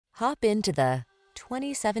Hop into the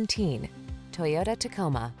 2017 Toyota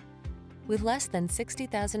Tacoma. With less than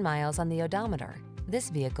 60,000 miles on the odometer,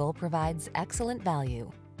 this vehicle provides excellent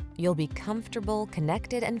value. You'll be comfortable,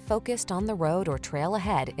 connected, and focused on the road or trail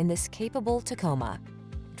ahead in this capable Tacoma.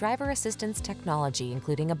 Driver assistance technology,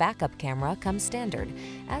 including a backup camera, comes standard,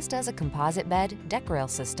 as does a composite bed, deck rail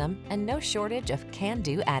system, and no shortage of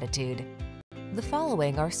can-do attitude. The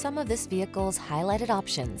following are some of this vehicle's highlighted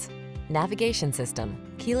options: navigation system,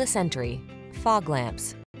 keyless entry, fog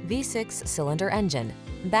lamps, V6 cylinder engine,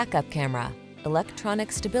 backup camera,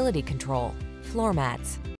 electronic stability control, floor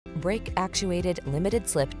mats, brake actuated limited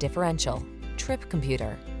slip differential, trip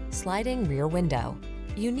computer, sliding rear window.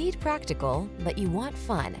 You need practical, but you want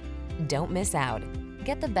fun. Don't miss out.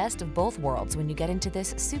 Get the best of both worlds when you get into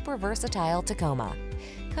this super versatile Tacoma.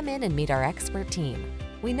 Come in and meet our expert team.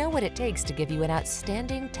 We know what it takes to give you an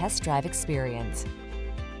outstanding test drive experience.